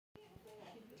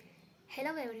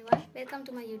Hello everyone, welcome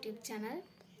to my YouTube channel.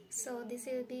 So this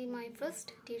will be my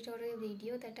first tutorial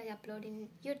video that I upload in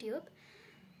YouTube.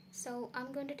 So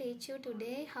I'm going to teach you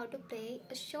today how to play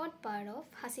a short part of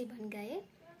Hasi gaye,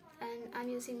 and I'm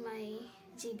using my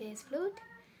G bass flute,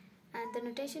 and the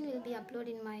notation will be uploaded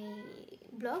in my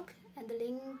blog and the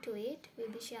link to it will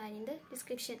be shared in the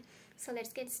description. So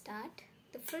let's get started.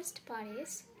 The first part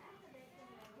is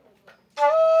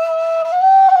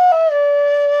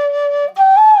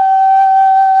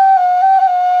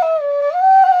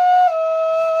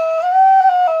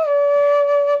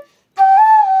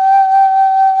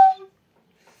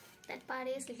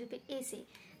a little bit easy.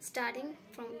 Starting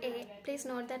from A, please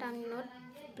note that I'm not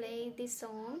playing this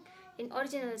song in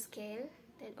original scale.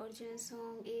 That original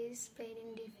song is played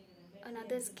in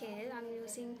another scale. I'm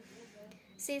using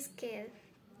C scale.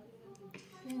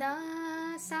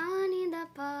 Da sa ni da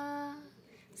pa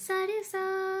sa re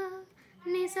sa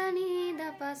ni sa ni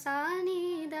da pa sa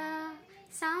ni da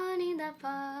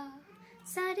pa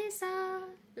sa re sa,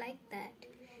 like that.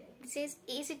 This is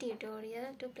easy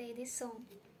tutorial to play this song.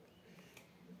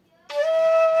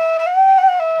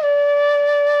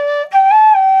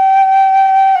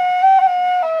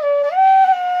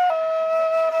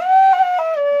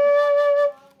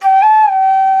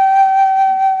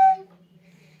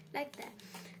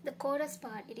 The chorus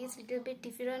part, it is a little bit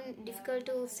difficult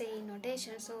to say in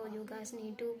notation, so you guys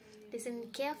need to listen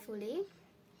carefully,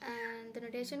 and the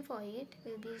notation for it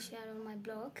will be shared on my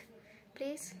blog.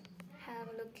 Please have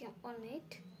a look on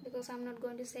it, because I'm not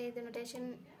going to say the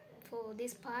notation for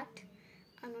this part.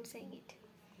 I'm not saying it.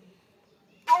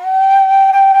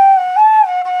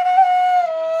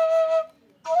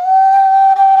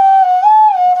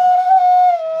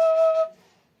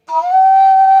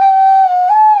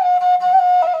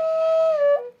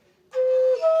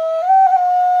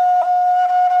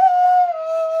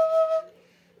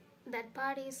 That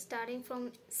part is starting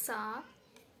from sa,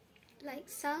 like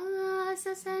sa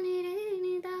sa sa ni re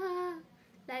ni da,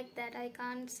 like that. I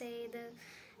can't say the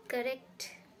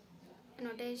correct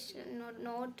notation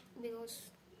note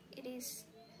because it is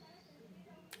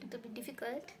a little bit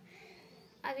difficult.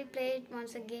 I will play it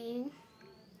once again.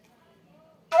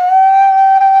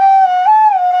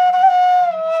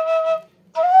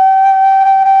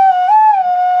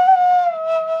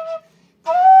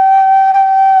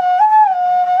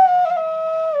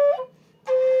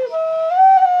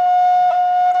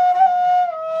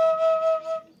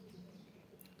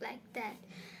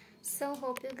 So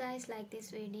hope you guys like this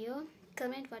video.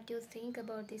 Comment what you think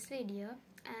about this video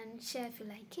and share if you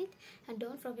like it, and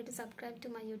don't forget to subscribe to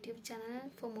my YouTube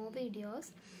channel for more videos.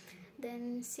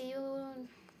 Then see you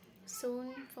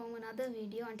soon from another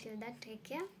video. Until that, take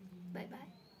care. Bye bye.